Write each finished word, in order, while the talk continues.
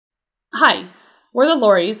Hi, we're the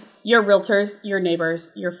Loris, your realtors, your neighbors,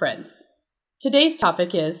 your friends. Today's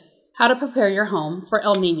topic is how to prepare your home for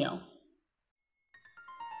El Nino.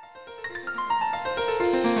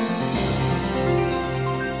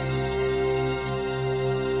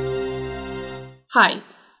 Hi,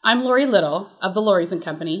 I'm Lori Little of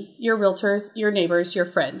thelorisandcompany, your realtors, your neighbors, your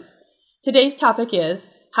friends. Today's topic is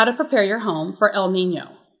how to prepare your home for El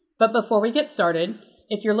Nino. But before we get started,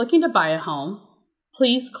 if you're looking to buy a home,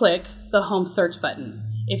 please click the home search button.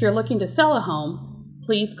 If you're looking to sell a home,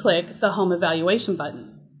 please click the home evaluation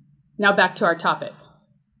button. Now back to our topic.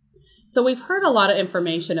 So we've heard a lot of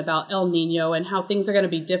information about El Nino and how things are going to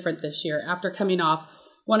be different this year after coming off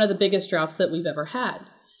one of the biggest droughts that we've ever had.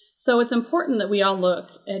 So it's important that we all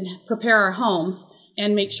look and prepare our homes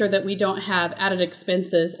and make sure that we don't have added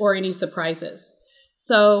expenses or any surprises.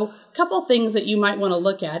 So a couple things that you might want to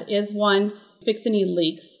look at is one, fix any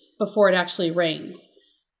leaks before it actually rains.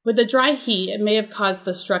 With the dry heat, it may have caused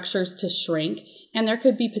the structures to shrink, and there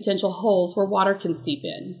could be potential holes where water can seep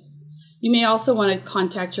in. You may also want to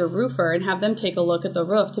contact your roofer and have them take a look at the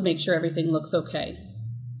roof to make sure everything looks okay.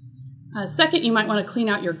 Second, you might want to clean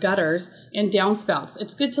out your gutters and downspouts.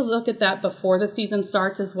 It's good to look at that before the season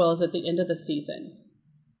starts as well as at the end of the season.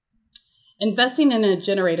 Investing in a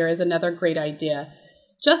generator is another great idea.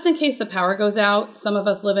 Just in case the power goes out, some of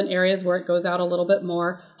us live in areas where it goes out a little bit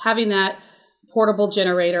more, having that portable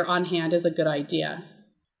generator on hand is a good idea.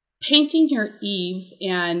 Painting your eaves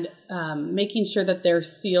and making sure that they're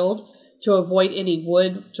sealed to avoid any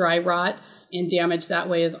wood dry rot and damage that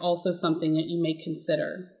way is also something that you may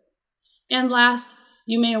consider. And last,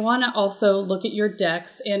 you may want to also look at your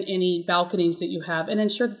decks and any balconies that you have and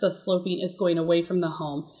ensure that the sloping is going away from the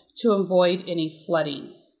home to avoid any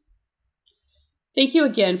flooding. Thank you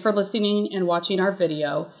again for listening and watching our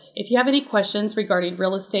video. If you have any questions regarding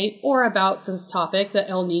real estate or about this topic, the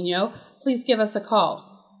El Nino, please give us a call.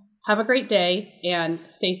 Have a great day and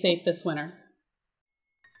stay safe this winter.